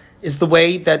word is the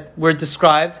way that we're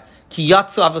described. Our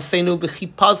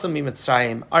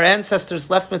ancestors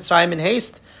left Mitzrayim in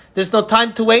haste. There's no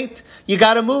time to wait. You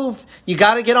got to move. You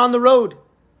got to get on the road.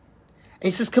 And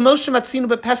he says, "Kamoshe matzinu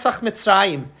bePesach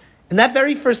Mitzrayim." In that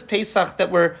very first Pesach that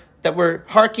we're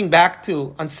harking back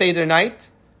to on Seder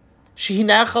night,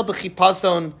 shehinachal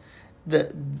b'chipazon.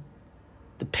 The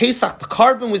Pesach, the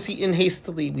carbon was eaten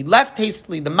hastily. We left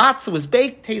hastily. The matzah was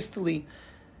baked hastily.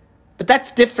 But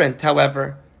that's different,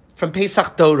 however, from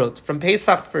Pesach Dorot, from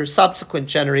Pesach for subsequent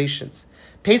generations.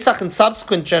 Pesach in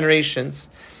subsequent generations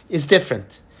is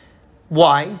different.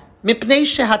 Why? The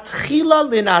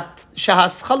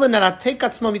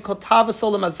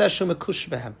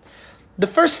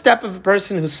first step of a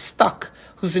person who's stuck,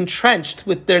 who's entrenched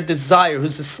with their desire,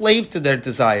 who's a slave to their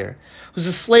desire, who's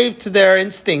a slave to their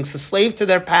instincts, a slave to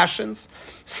their passions,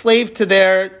 slave to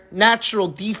their natural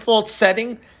default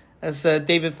setting, as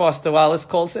David Foster Wallace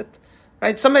calls it,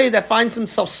 right? Somebody that finds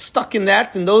himself stuck in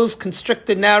those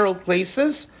constricted, narrow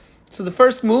places. So the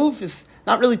first move is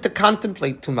not really to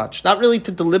contemplate too much, not really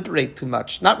to deliberate too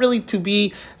much, not really to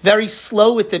be very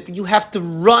slow with it, but you have to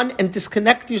run and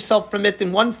disconnect yourself from it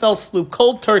in one fell swoop,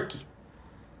 cold turkey.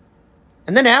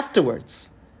 And then afterwards,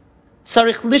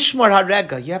 tzarich lishmar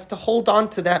harega, you have to hold on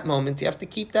to that moment, you have to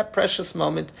keep that precious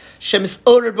moment.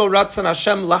 Shemisorer bo ratzon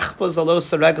Hashem lachpoz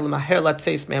alos haregel maher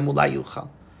latzeis mehem ulai yuchal.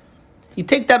 You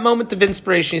take that moment of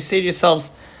inspiration, you say to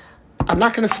yourselves, I'm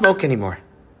not going to smoke anymore.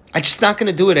 I'm just not going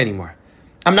to do it anymore.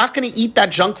 I'm not going to eat that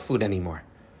junk food anymore.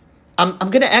 I'm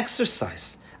going to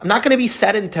exercise. I'm not going to be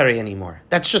sedentary anymore.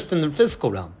 That's just in the physical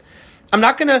realm. I'm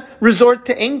not going to resort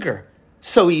to anger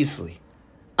so easily.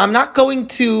 I'm not going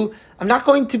to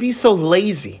be so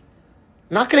lazy.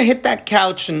 I'm not going to hit that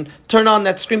couch and turn on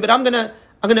that screen, but I'm going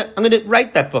to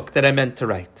write that book that I meant to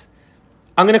write.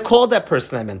 I'm going to call that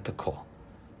person I meant to call.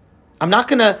 I'm not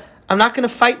going to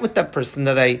fight with that person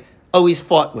that I always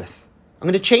fought with. I'm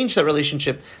going to change that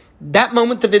relationship. That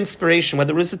moment of inspiration,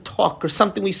 whether it was a talk or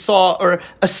something we saw or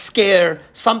a scare,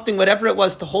 something, whatever it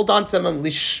was, to hold on to that moment,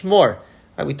 lishmor.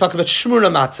 Right? We talk about shmura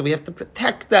matzah. We have to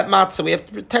protect that matzah. We have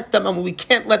to protect that moment. We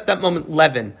can't let that moment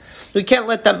leaven. We can't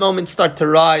let that moment start to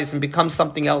rise and become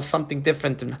something else, something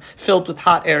different and filled with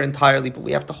hot air entirely. But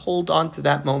we have to hold on to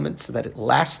that moment so that it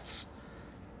lasts.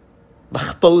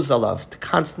 L'chboz alav, to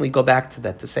constantly go back to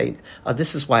that, to say,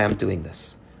 this is why I'm doing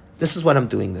this. This is what I'm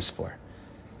doing this for.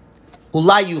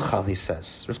 Ulai yuchal, he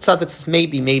says. Rav Tzadok says,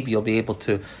 maybe you'll be able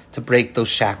to break those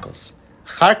shackles.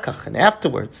 Charkach, and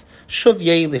afterwards, shuv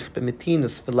yelich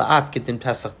b'metinas v'la'at gedin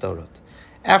Pesach Dorot.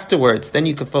 Afterwards, then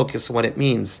you can focus on what it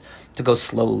means to go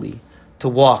slowly, to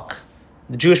walk.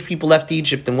 The Jewish people left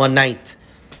Egypt in one night.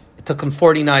 It took them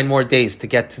 49 more days to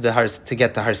get to Har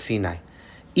Sinai.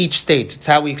 Each stage, it's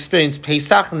how we experience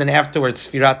Pesach, and then afterwards,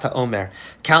 Sfirat HaOmer,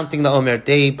 counting the Omer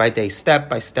day by day, step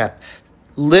by step,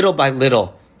 little by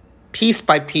little, piece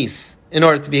by piece, in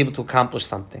order to be able to accomplish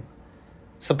something.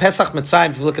 So Pesach Mitzrayim,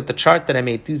 if you look at the chart that I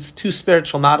made, these two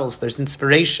spiritual models, there's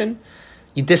inspiration,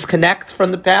 you disconnect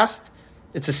from the past,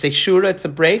 it's a seshura, it's a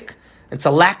break, it's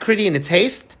alacrity and it's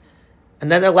haste,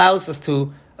 and then it allows us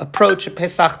to approach a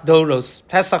Pesach Doros,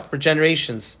 Pesach for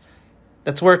generations.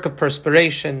 That's work of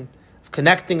perspiration, of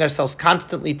connecting ourselves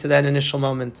constantly to that initial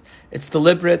moment. It's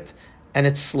deliberate and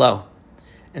it's slow.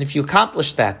 And if you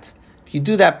accomplish that, if you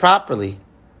do that properly,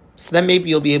 so then maybe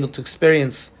you'll be able to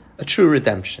experience a true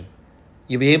redemption.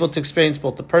 You'll be able to experience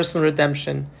both the personal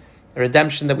redemption, a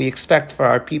redemption that we expect for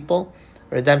our people,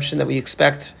 a redemption that we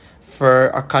expect for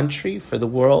our country, for the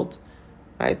world.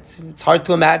 Right? It's hard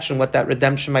to imagine what that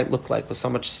redemption might look like with so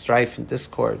much strife and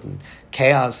discord and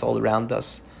chaos all around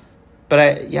us.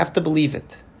 But you have to believe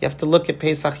it. You have to look at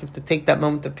Pesach. You have to take that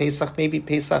moment of Pesach. Maybe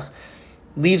Pesach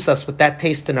leaves us with that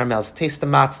taste in our mouths, taste of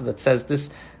matzah that says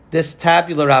this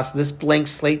tabula rasa, this blank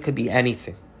slate could be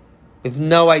anything. We have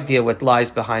no idea what lies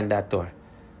behind that door.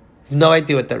 We have no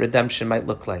idea what that redemption might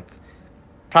look like.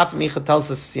 Prophet Micha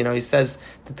tells us, he says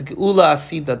that the Geula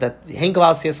Asida, that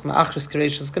Hengal Siyasma Achris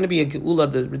creation is going to be a Geula,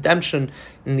 the redemption,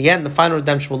 in the end, the final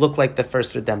redemption will look like the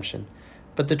first redemption.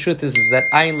 But the truth is that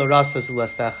Ayin L'Rasa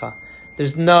Zulasecha,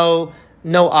 there's no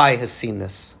eye has seen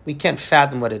this. We can't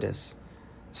fathom what it is.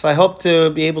 So I hope to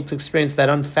be able to experience that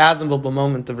unfathomable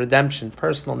moment of redemption,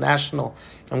 personal, national,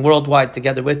 and worldwide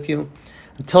together with you.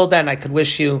 Until then, I could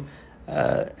wish you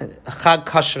a Chag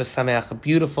Kasher Sameach, a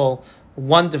beautiful,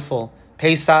 wonderful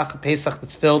Pesach, a Pesach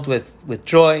that's filled with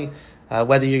joy,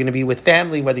 whether you're going to be with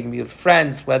family, whether you're going to be with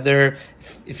friends, whether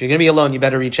if you're going to be alone, you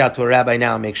better reach out to a rabbi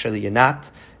now and make sure that you're not.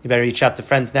 You better reach out to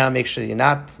friends now and make sure you're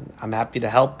not. I'm happy to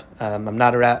help. I'm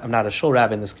not a shul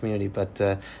rabbi in this community, but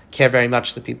care very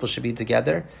much that people should be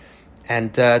together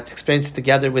and to experience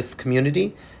together with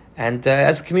community. And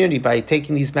as a community, by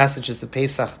taking these messages of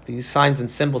Pesach, these signs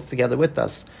and symbols together with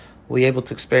us, we'll be able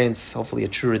to experience, hopefully, a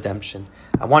true redemption.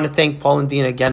 I want to thank Paul and Dina again